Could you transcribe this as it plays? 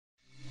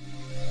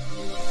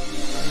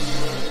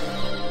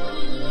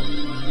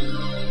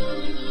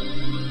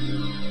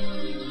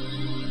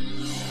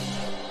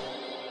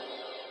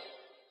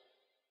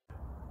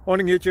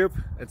Morning YouTube,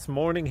 it's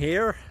morning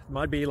here. It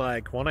might be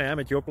like 1 a.m.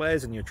 at your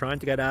place and you're trying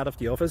to get out of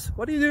the office.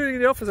 What are you doing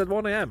in the office at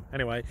 1 a.m?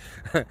 Anyway,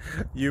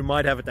 you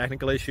might have a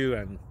technical issue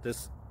and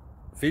this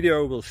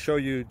video will show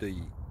you the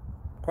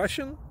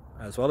question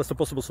as well as the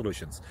possible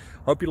solutions.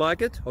 Hope you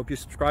like it, hope you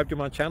subscribe to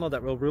my channel.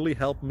 That will really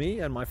help me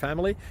and my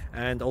family,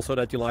 and also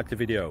that you like the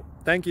video.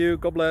 Thank you,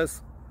 God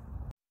bless.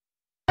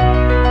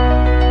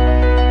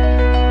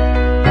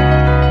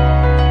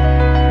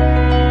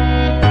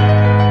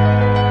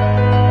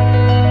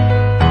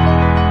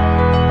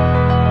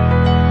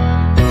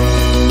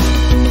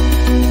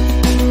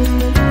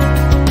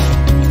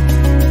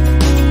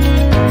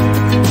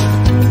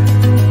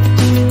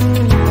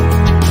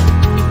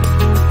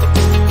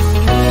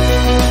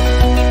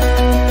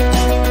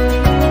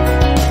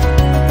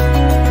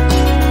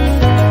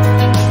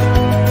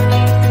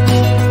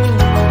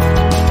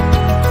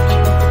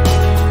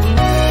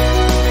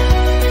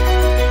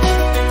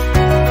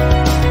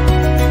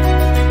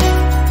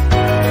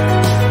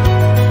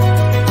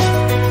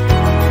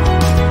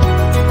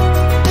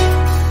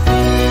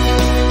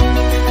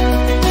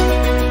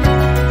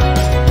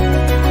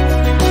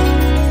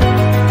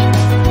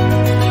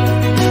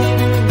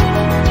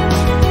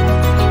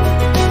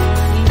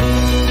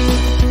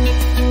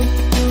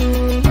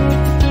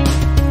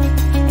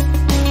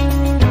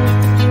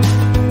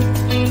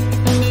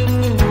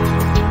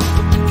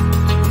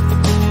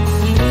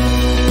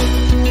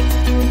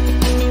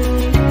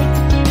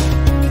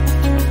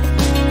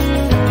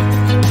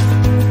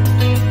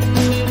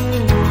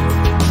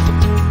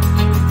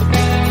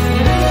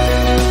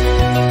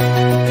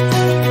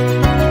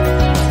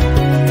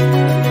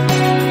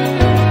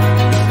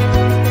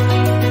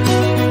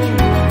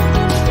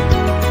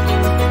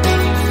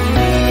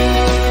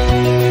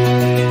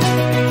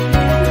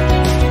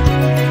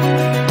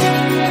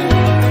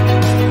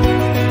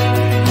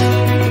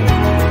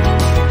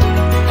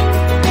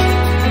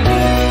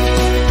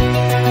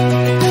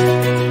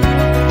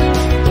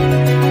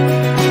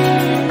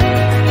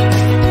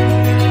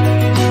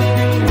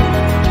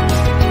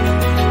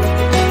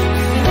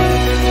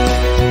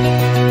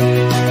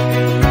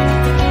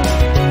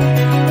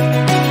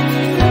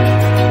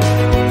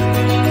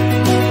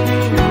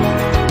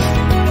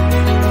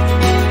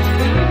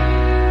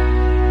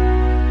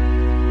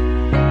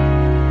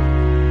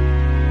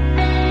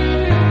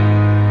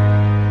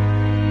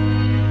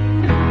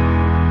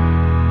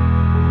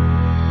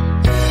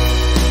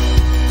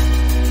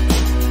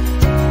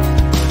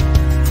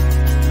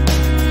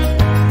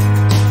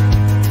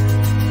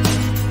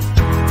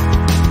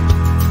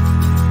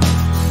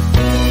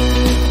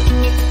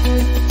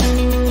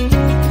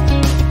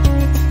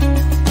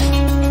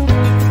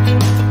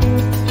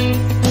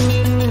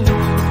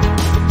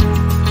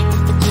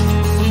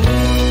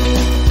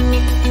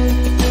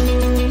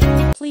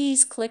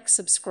 Please click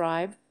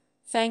subscribe.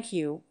 Thank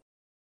you.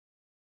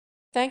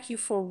 Thank you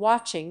for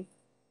watching.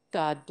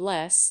 God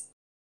bless.